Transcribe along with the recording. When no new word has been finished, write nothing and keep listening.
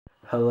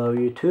Hello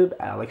YouTube,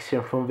 Alex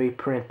here from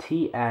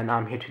VaporNT, and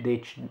I'm here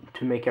today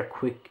to make a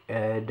quick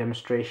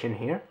demonstration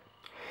here.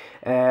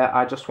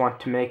 I just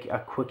want to make a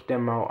quick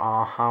demo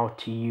on how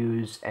to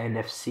use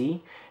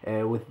NFC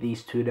with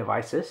these two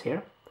devices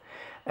here,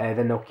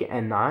 the Nokia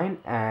N9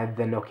 and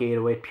the Nokia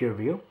 808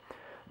 PureView.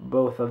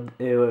 Both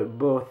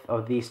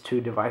of these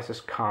two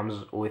devices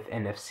comes with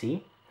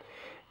NFC.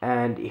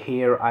 And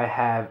here I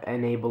have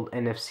enabled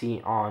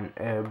NFC on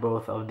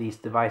both of these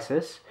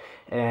devices,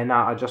 and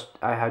now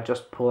I have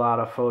just pulled out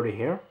a photo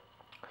here,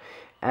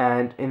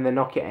 and in the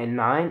Nokia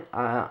N9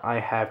 I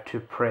have to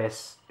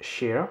press the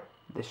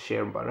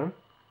share button,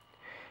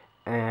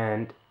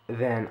 and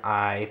then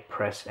I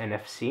press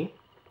NFC,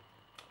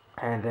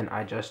 and then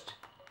I just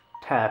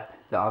tap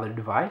the other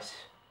device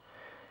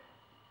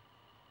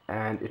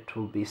and it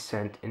will be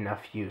sent in a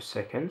few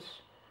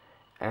seconds,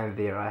 and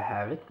there I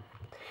have it.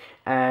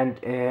 And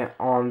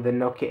on the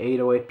Nokia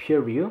 808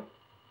 PureView,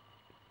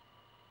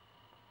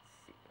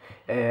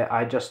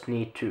 I just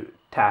need to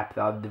tap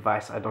the other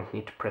device. I don't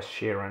need to press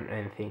share or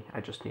anything.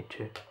 I just need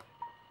to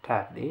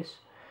tap these,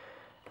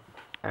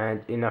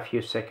 and in a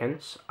few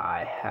seconds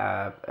I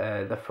have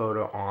the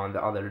photo on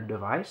the other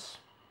device.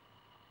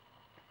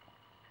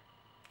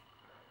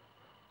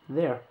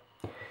 There,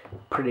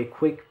 pretty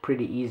quick,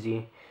 pretty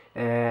easy.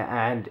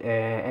 And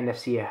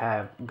NFC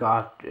have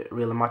got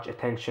really much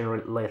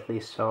attention lately,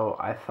 so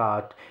I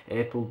thought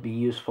it will be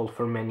useful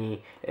for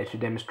many to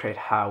demonstrate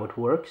how it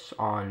works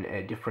on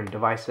different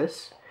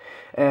devices.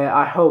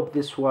 I hope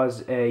this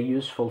was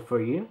useful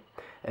for you.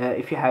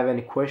 If you have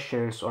any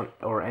questions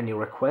or any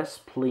requests,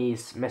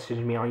 please message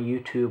me on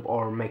YouTube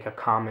or make a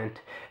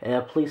comment.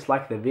 Please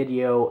like the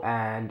video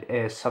and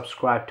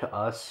subscribe to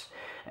us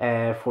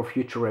for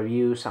future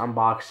reviews,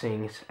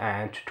 unboxings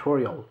and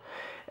tutorial.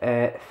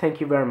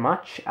 Thank you very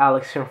much.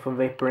 Alex here from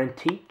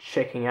VaporNT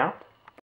checking out.